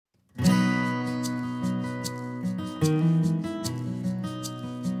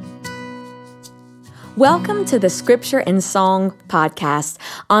Welcome to the Scripture and Song podcast.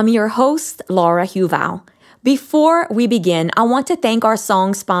 I'm your host, Laura Huval. Before we begin, I want to thank our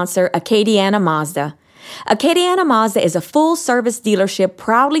song sponsor, Acadiana Mazda. Acadiana Mazda is a full-service dealership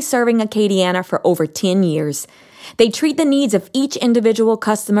proudly serving Acadiana for over 10 years. They treat the needs of each individual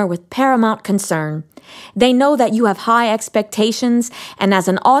customer with paramount concern. They know that you have high expectations, and as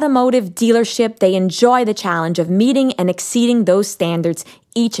an automotive dealership, they enjoy the challenge of meeting and exceeding those standards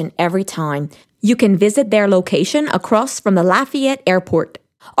each and every time. You can visit their location across from the Lafayette Airport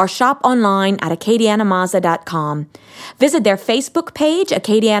or shop online at acadianamazda.com. Visit their Facebook page,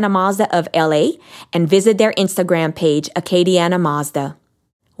 Acadiana Mazda of LA, and visit their Instagram page, Acadiana Mazda.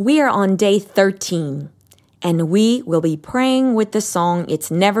 We are on day 13, and we will be praying with the song,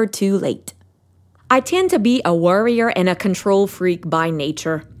 It's Never Too Late. I tend to be a worrier and a control freak by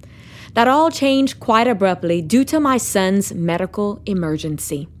nature. That all changed quite abruptly due to my son's medical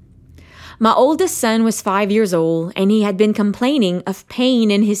emergency. My oldest son was 5 years old, and he had been complaining of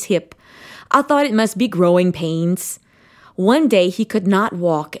pain in his hip. I thought it must be growing pains. One day, he could not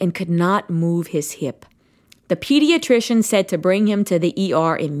walk and could not move his hip. The pediatrician said to bring him to the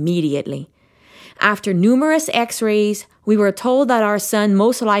ER immediately. After numerous x-rays, we were told that our son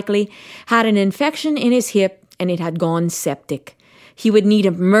most likely had an infection in his hip and it had gone septic. He would need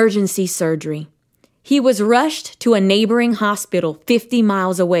emergency surgery. He was rushed to a neighboring hospital 50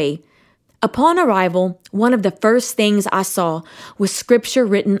 miles away. Upon arrival, one of the first things I saw was scripture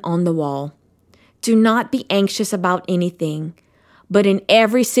written on the wall. Do not be anxious about anything, but in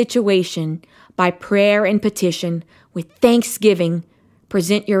every situation, by prayer and petition, with thanksgiving,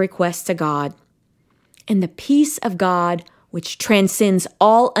 present your requests to God. And the peace of God, which transcends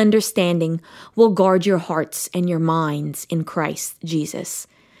all understanding, will guard your hearts and your minds in Christ Jesus.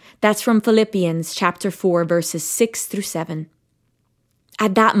 That's from Philippians chapter 4, verses 6 through 7.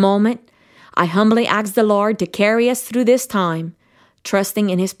 At that moment, I humbly asked the Lord to carry us through this time, trusting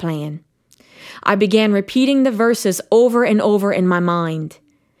in His plan. I began repeating the verses over and over in my mind.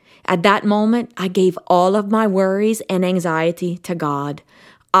 At that moment, I gave all of my worries and anxiety to God.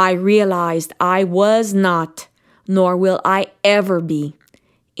 I realized I was not, nor will I ever be,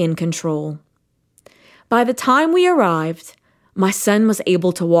 in control. By the time we arrived, my son was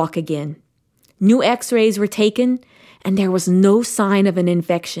able to walk again. New x-rays were taken, and there was no sign of an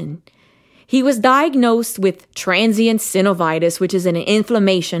infection. He was diagnosed with transient synovitis, which is an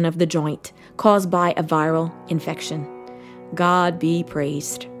inflammation of the joint caused by a viral infection. God be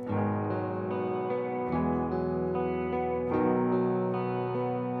praised.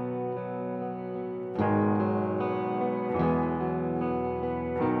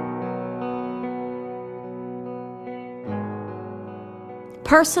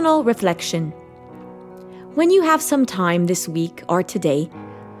 Personal reflection. When you have some time this week or today,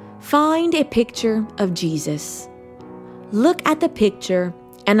 find a picture of Jesus. Look at the picture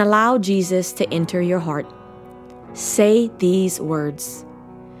and allow Jesus to enter your heart. Say these words: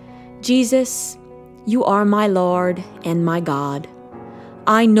 Jesus, you are my Lord and my God.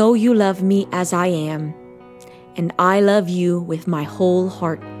 I know you love me as I am, and I love you with my whole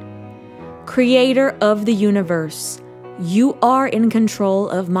heart. Creator of the universe, you are in control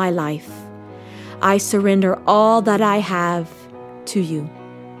of my life. I surrender all that I have to you.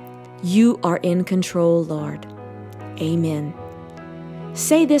 You are in control, Lord. Amen.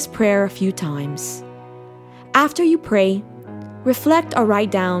 Say this prayer a few times. After you pray, reflect or write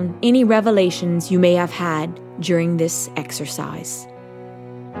down any revelations you may have had during this exercise.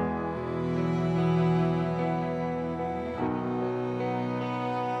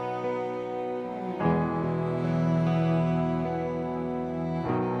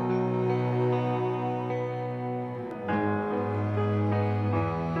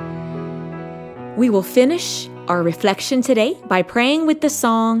 We will finish our reflection today by praying with the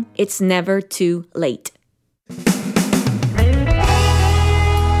song, It's Never Too Late.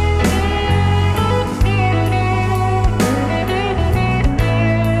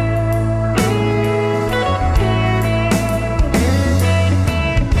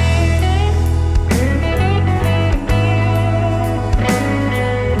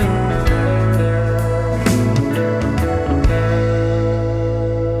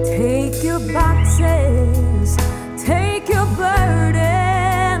 Take your boxes, take your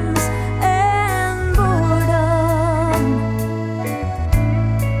burdens, and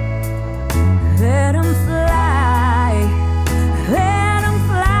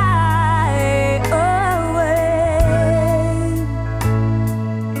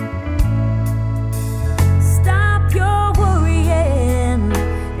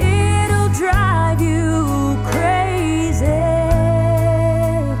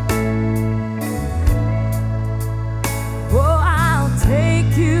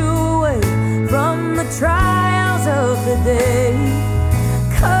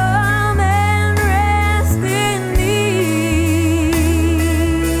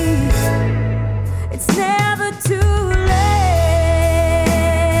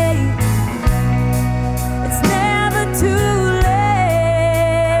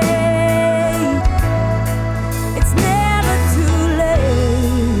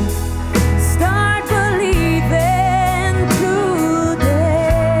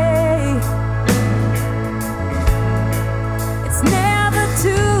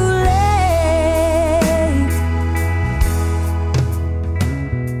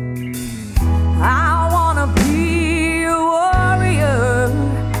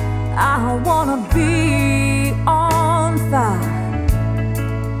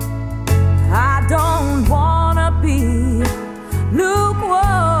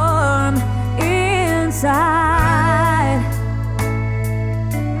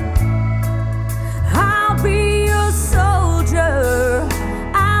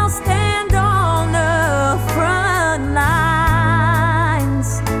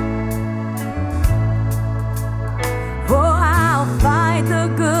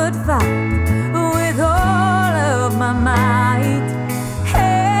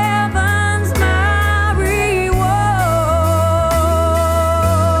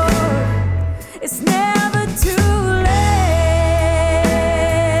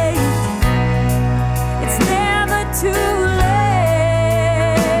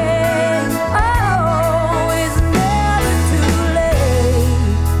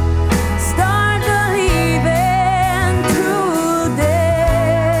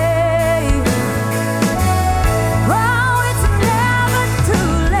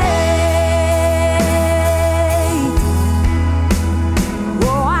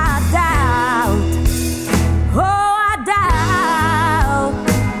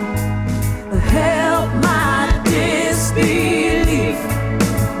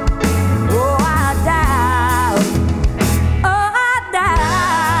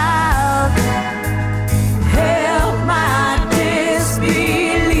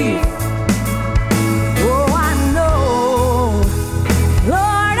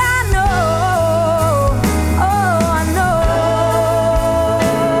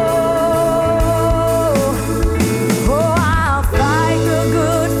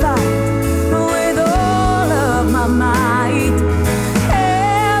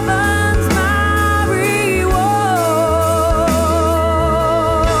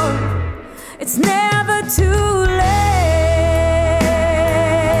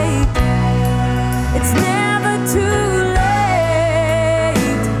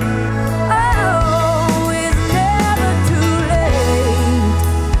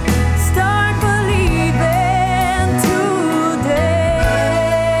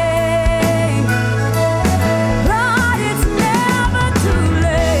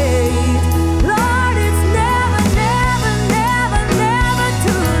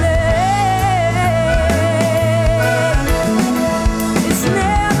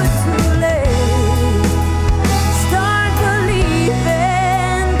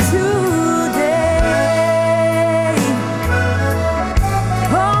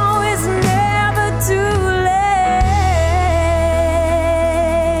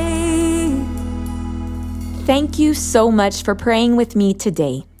so much for praying with me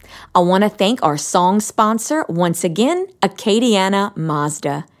today. I want to thank our song sponsor once again, Acadiana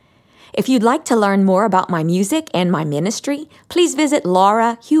Mazda. If you'd like to learn more about my music and my ministry, please visit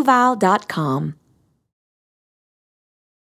laurahuval.com.